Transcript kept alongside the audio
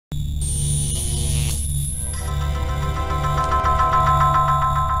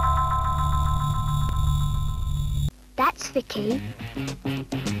Vicky.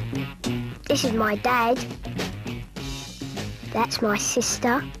 This is my dad. That's my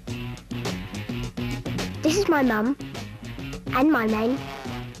sister. This is my mum and my nan.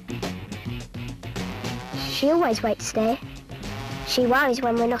 She always waits there. She worries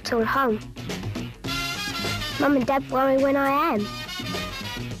when we're not all home. Mum and Dad worry when I am.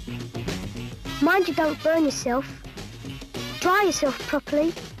 Mind you don't burn yourself. Dry yourself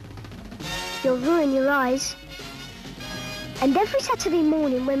properly. You'll ruin your eyes. And every Saturday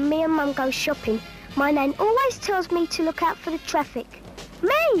morning when me and Mum go shopping, my nan always tells me to look out for the traffic.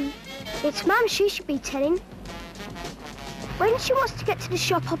 Me! It's Mum she should be telling. When she wants to get to the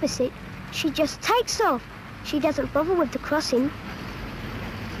shop opposite, she just takes off. She doesn't bother with the crossing.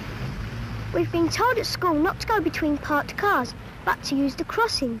 We've been told at school not to go between parked cars, but to use the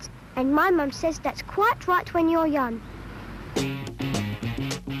crossings. And my mum says that's quite right when you're young.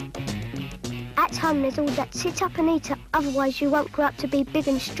 At home there's all that sit up and eat up, otherwise you won't grow up to be big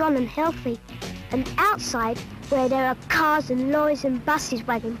and strong and healthy. And outside, where there are cars and lorries and buses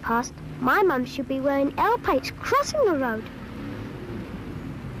wagging past, my mum should be wearing L plates crossing the road.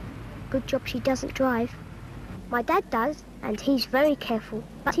 Good job she doesn't drive. My dad does, and he's very careful,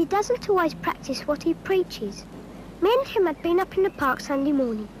 but he doesn't always practice what he preaches. Me and him had been up in the park Sunday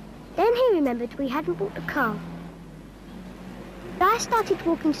morning. Then he remembered we hadn't bought the car. I started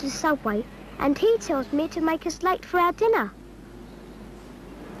walking to the subway, and he tells me to make us late for our dinner.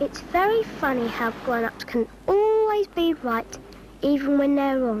 It's very funny how grown-ups can always be right, even when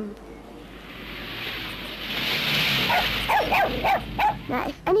they're wrong. Now,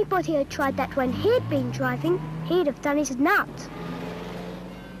 if anybody had tried that when he'd been driving, he'd have done his nut.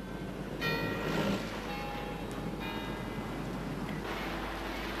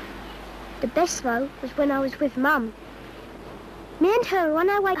 The best, though, was when I was with Mum. Me and her were on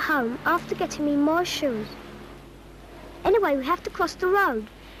our way home after getting me more shoes. Anyway, we have to cross the road,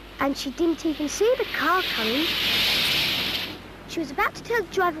 and she didn't even see the car coming. She was about to tell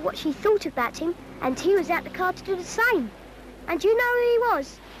the driver what she thought about him, and he was out the car to do the same. And you know who he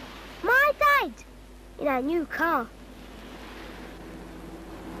was? My dad! In our new car.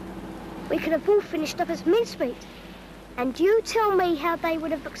 We could have all finished up as mincemeat. And you tell me how they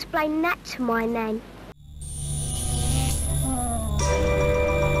would have explained that to my nan.